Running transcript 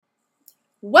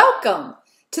Welcome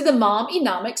to the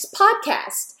Mom-Enomics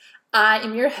Podcast. I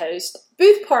am your host,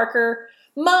 Booth Parker,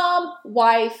 mom,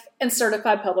 wife, and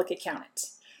certified public accountant.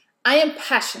 I am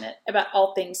passionate about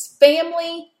all things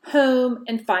family, home,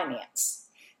 and finance.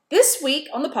 This week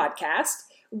on the podcast,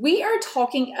 we are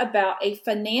talking about a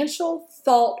financial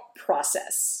thought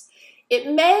process.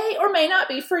 It may or may not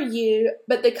be for you,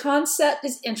 but the concept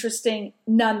is interesting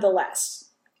nonetheless.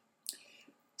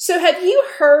 So have you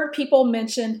heard people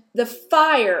mention the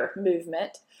FIRE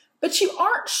movement, but you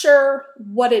aren't sure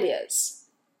what it is?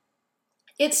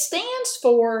 It stands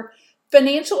for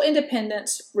Financial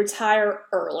Independence, Retire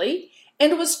Early,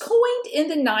 and was coined in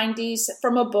the 90s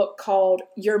from a book called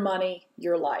Your Money,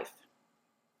 Your Life.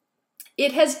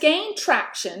 It has gained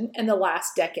traction in the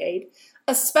last decade,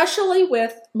 especially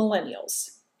with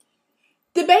millennials.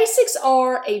 The basics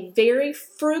are a very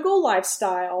frugal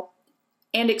lifestyle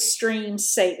and extreme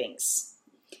savings.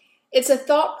 It's a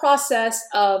thought process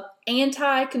of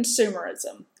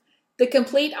anti-consumerism, the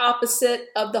complete opposite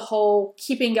of the whole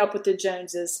keeping up with the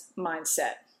Joneses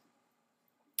mindset.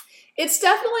 It's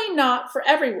definitely not for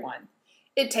everyone.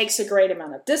 It takes a great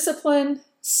amount of discipline,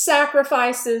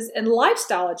 sacrifices, and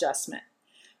lifestyle adjustment.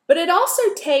 But it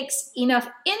also takes enough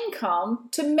income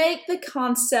to make the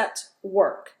concept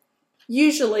work,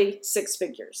 usually 6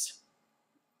 figures.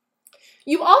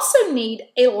 You also need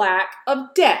a lack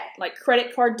of debt, like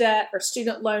credit card debt or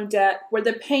student loan debt, where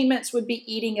the payments would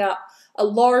be eating up a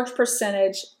large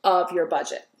percentage of your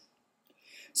budget.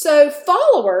 So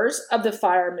followers of the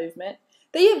FIRE movement,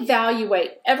 they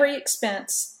evaluate every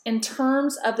expense in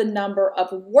terms of the number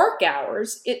of work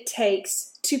hours it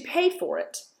takes to pay for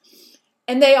it.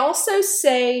 And they also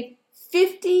save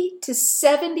 50 to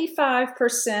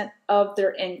 75% of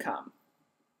their income.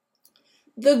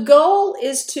 The goal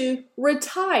is to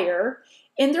retire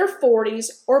in their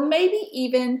 40s or maybe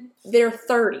even their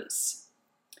 30s.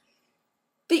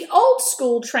 The old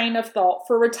school train of thought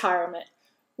for retirement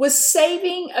was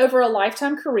saving over a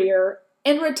lifetime career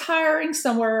and retiring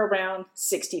somewhere around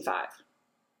 65.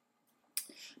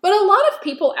 But a lot of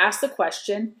people ask the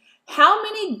question, how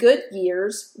many good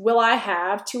years will I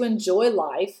have to enjoy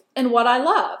life and what I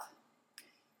love?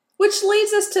 Which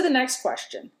leads us to the next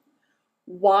question.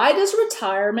 Why does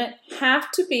retirement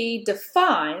have to be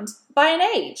defined by an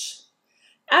age?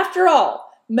 After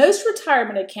all, most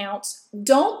retirement accounts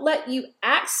don't let you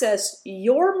access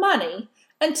your money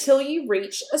until you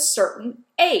reach a certain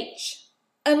age,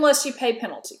 unless you pay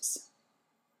penalties.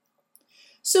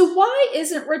 So why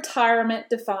isn't retirement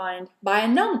defined by a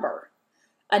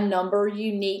number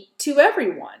unique to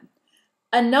everyone,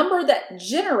 a number that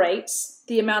generates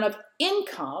the amount of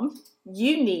income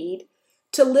you need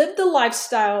to live the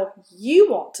lifestyle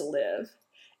you want to live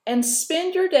and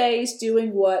spend your days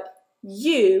doing what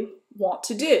you want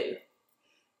to do?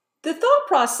 The thought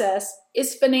process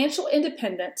is financial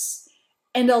independence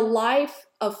and a life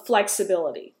of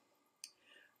flexibility.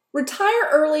 Retire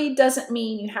early doesn't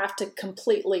mean you have to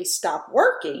completely stop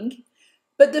working,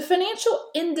 but the financial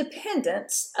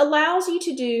independence allows you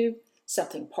to do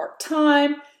something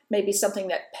part-time, maybe something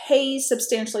that pays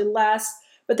substantially less,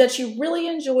 but that you really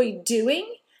enjoy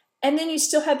doing, and then you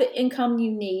still have the income you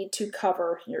need to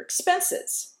cover your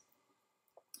expenses.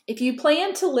 If you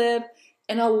plan to live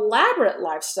an elaborate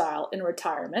lifestyle in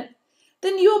retirement,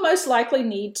 then you will most likely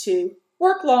need to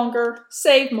work longer,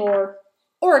 save more,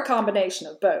 or a combination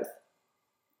of both.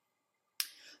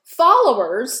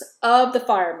 Followers of the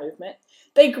FIRE movement,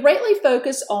 they greatly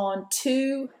focus on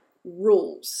 2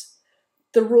 rules,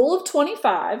 the rule of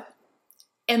 25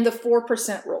 and the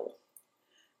 4% rule.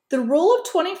 The rule of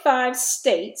 25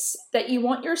 states that you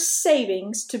want your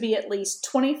savings to be at least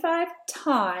 25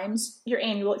 times your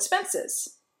annual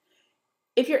expenses.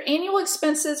 If your annual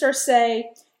expenses are,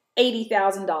 say,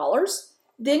 $80,000,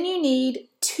 then you need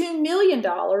 $2 million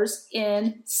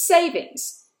in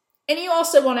savings. And you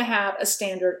also want to have a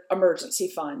standard emergency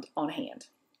fund on hand.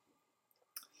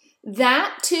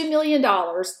 That $2 million,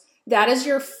 that is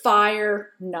your FIRE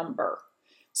number.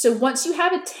 So once you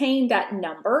have attained that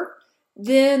number,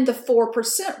 then the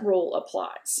 4% rule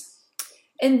applies.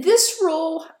 And this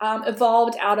rule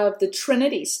evolved out of the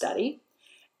Trinity study,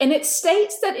 and it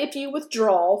states that if you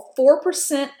withdraw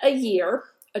 4% a year,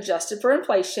 adjusted for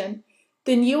inflation,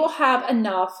 then you will have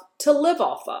enough to live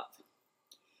off of.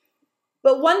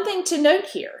 But one thing to note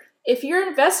here, if your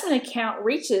investment account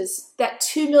reaches that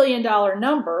 $2 million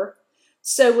number,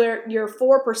 so where your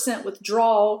 4%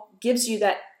 withdrawal gives you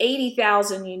that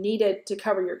 $80,000 you needed to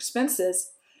cover your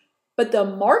expenses, but the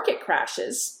market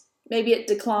crashes, maybe it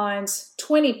declines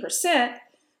 20%,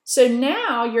 so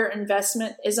now your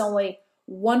investment is only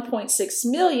 $1.6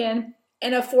 million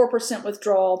and a 4%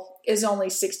 withdrawal is only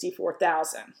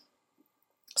 $64,000.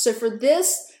 So for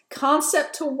this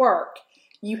concept to work,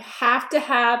 you have to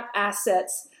have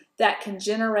assets that can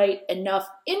generate enough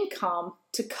income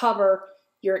to cover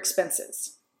your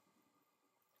expenses.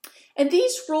 And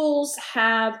these rules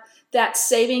have that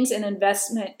savings and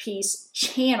investment piece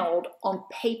channeled on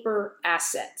paper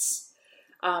assets.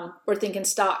 We're thinking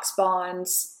stocks,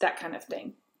 bonds, that kind of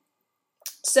thing.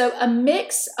 So a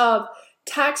mix of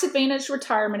tax-advantaged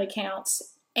retirement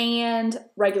accounts and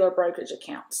regular brokerage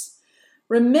accounts.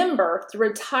 Remember, the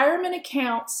retirement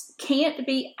accounts can't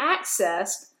be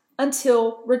accessed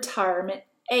until retirement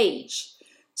age.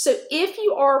 So if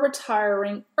you are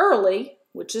retiring early,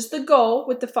 which is the goal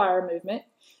with the FIRE movement,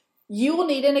 you will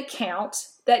need an account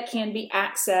that can be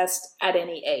accessed at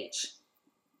any age.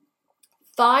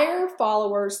 FIRE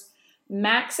followers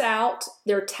max out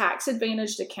their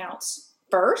tax-advantaged accounts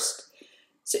first.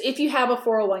 So if you have a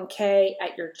 401k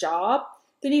at your job,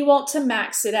 then you want to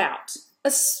max it out,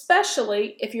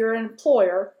 especially if your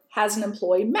employer has an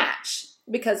employee match,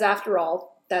 because after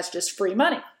all, that's just free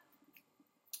money.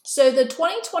 So the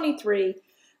 2023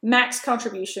 max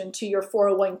contribution to your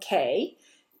 401k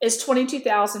is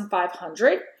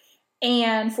 $22,500,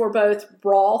 and for both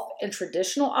Roth and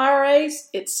traditional IRAs,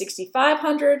 it's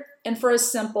 $6,500, and for a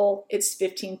simple, it's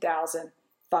 $15,500.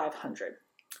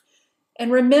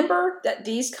 And remember that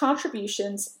these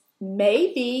contributions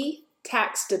may be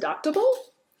tax deductible,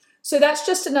 so that's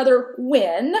just another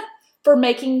win for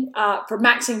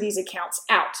maxing these accounts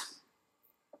out.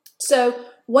 So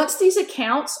once these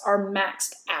accounts are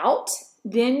maxed out,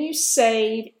 then you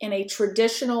save in a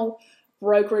traditional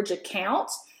brokerage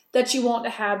account that you want to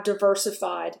have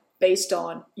diversified based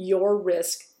on your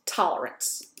risk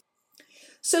tolerance.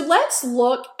 So let's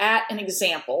look at an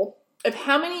example of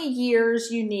how many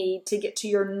years you need to get to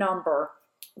your number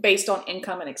based on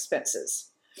income and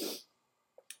expenses.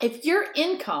 If your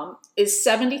income is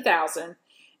 $70,000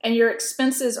 and your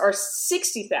expenses are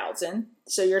 $60,000,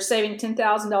 so you're saving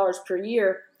 $10,000 per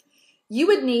year, you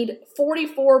would need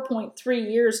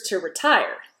 44.3 years to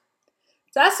retire.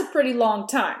 That's a pretty long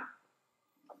time.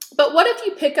 But what if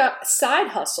you pick up a side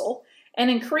hustle and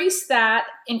increase that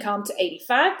income to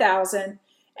 $85,000,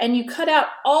 and you cut out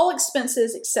all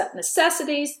expenses except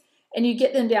necessities, and you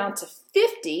get them down to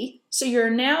 $50,000, so you're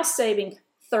now saving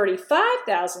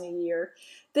 $35,000 a year,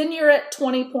 then you're at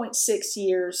 20.6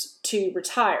 years to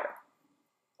retire.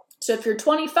 So if you're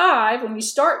 25 when you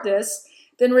start this,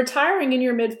 then retiring in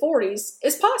your mid-40s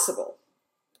is possible.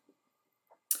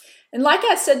 And like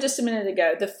I said just a minute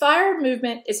ago, the FIRE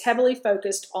movement is heavily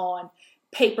focused on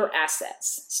paper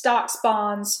assets, stocks,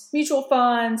 bonds, mutual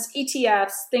funds,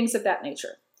 ETFs, things of that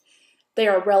nature. They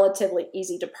are relatively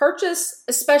easy to purchase,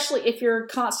 especially if you're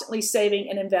constantly saving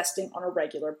and investing on a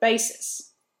regular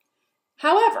basis.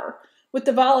 However, with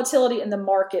the volatility in the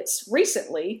markets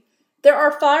recently, there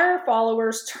are FIRE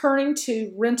followers turning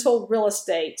to rental real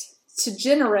estate to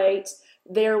generate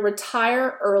their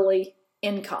retire early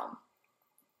income.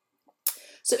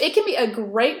 So it can be a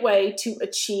great way to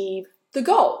achieve the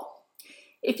goal.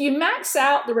 If you max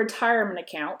out the retirement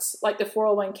accounts like the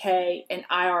 401k and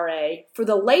IRA for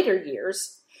the later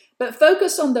years, but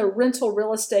focus on the rental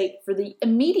real estate for the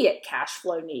immediate cash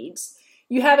flow needs,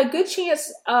 you have a good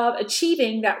chance of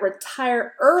achieving that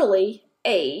retire early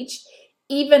age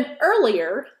even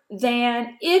earlier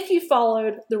than if you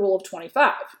followed the rule of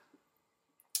 25.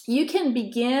 You can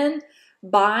begin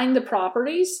buying the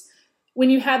properties when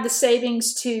you have the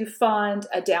savings to fund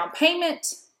a down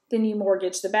payment, then you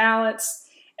mortgage the balance,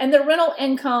 and the rental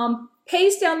income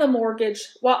pays down the mortgage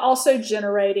while also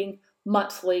generating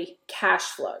monthly cash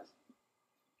flow.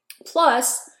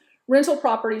 Plus, rental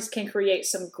properties can create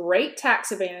some great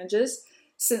tax advantages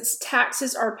since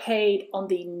taxes are paid on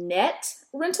the net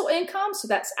rental income, so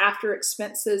that's after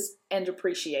expenses and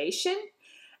depreciation,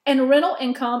 and rental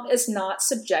income is not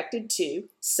subjected to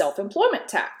self-employment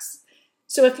tax.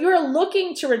 So if you're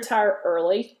looking to retire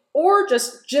early or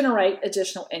just generate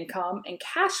additional income and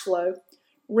cash flow,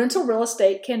 rental real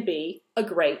estate can be a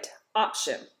great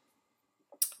option.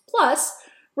 Plus,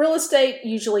 real estate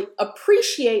usually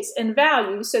appreciates in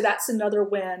value, so that's another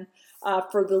win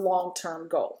for the long-term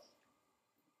goal.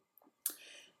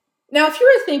 Now, if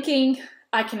you're thinking,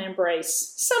 I can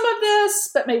embrace some of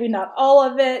this, but maybe not all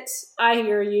of it, I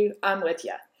hear you, I'm with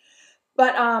you.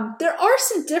 But there are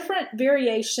some different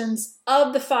variations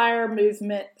of the FIRE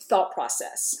movement thought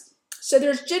process. So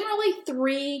there's generally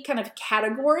three kind of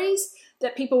categories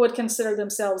that people would consider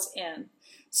themselves in.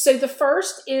 So the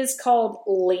first is called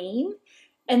lean,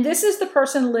 and this is the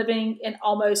person living in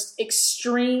almost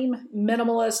extreme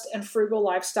minimalist and frugal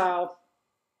lifestyle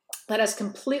that is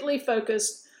completely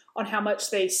focused on how much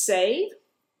they save.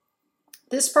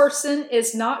 This person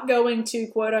is not going to,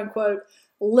 quote unquote,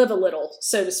 live a little,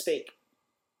 so to speak.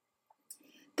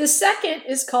 The second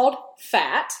is called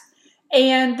FAT,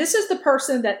 and this is the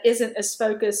person that isn't as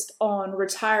focused on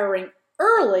retiring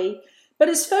early, but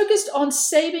is focused on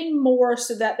saving more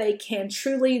so that they can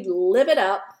truly live it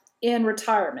up in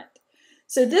retirement.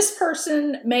 So this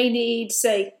person may need,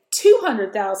 say,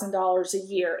 $200,000 a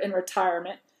year in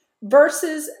retirement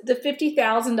versus the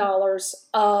 $50,000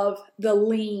 of the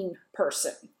lean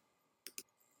person.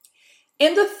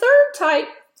 And the third type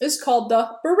is called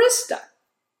the barista.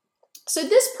 So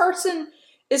this person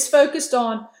is focused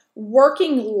on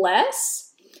working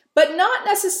less, but not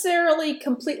necessarily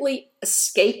completely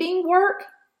escaping work.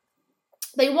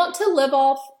 They want to live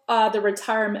off the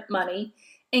retirement money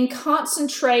and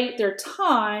concentrate their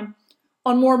time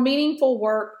on more meaningful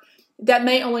work that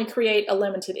may only create a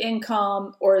limited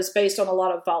income or is based on a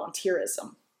lot of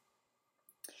volunteerism.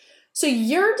 So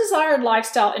your desired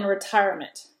lifestyle in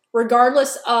retirement,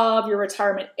 regardless of your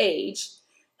retirement age,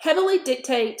 heavily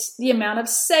dictates the amount of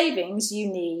savings you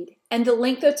need and the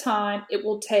length of time it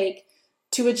will take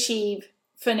to achieve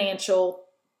financial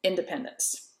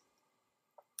independence.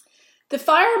 The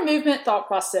FIRE movement thought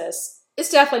process is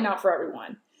definitely not for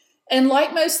everyone. And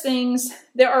like most things,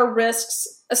 there are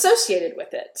risks associated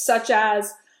with it, such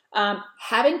as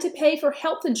having to pay for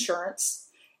health insurance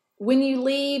when you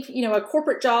leave, a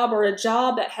corporate job or a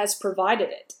job that has provided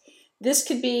it. This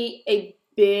could be a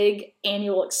big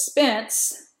annual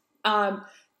expense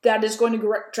that is going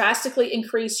to drastically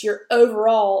increase your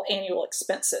overall annual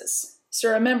expenses.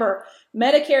 So remember,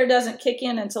 Medicare doesn't kick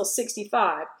in until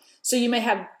 65, so you may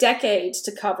have decades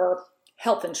to cover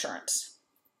health insurance.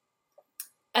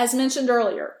 As mentioned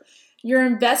earlier, your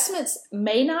investments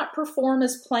may not perform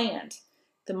as planned.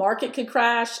 The market could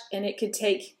crash and it could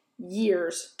take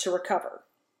years to recover.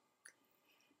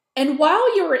 And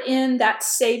while you're in that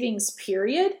savings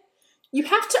period, you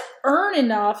have to earn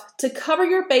enough to cover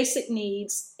your basic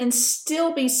needs and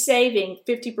still be saving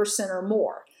 50% or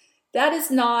more. That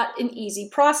is not an easy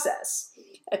process.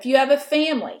 If you have a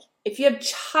family, if you have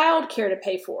childcare to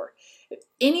pay for,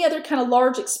 any other kind of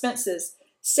large expenses,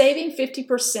 saving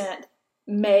 50%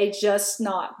 may just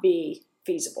not be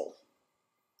feasible.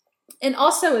 And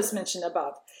also, as mentioned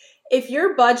above, if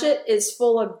your budget is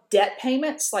full of debt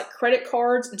payments like credit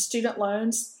cards and student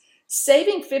loans,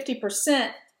 saving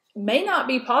 50% may not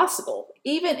be possible,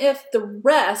 even if the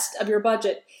rest of your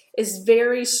budget is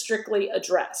very strictly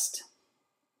addressed.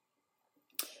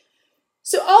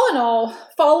 So all in all,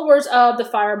 followers of the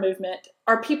FIRE movement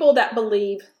are people that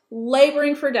believe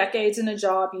laboring for decades in a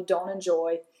job you don't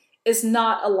enjoy is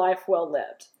not a life well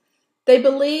lived. They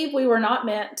believe we were not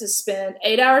meant to spend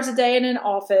 8 hours a day in an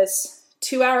office,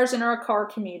 2 hours in our car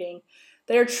commuting.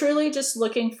 They are truly just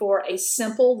looking for a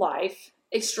simple life.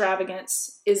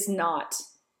 Extravagance is not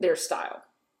their style.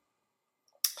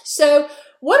 So,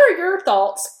 what are your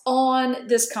thoughts on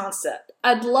this concept?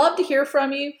 I'd love to hear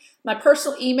from you. My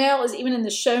personal email is even in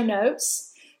the show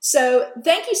notes. So,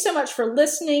 thank you so much for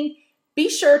listening. Be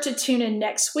sure to tune in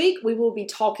next week. We will be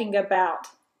talking about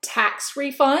tax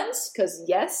refunds because,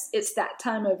 yes, it's that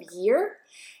time of year.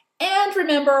 And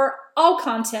remember, all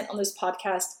content on this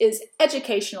podcast is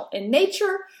educational in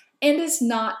nature and is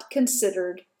not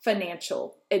considered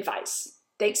financial advice.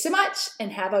 Thanks so much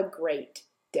and have a great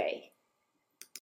day.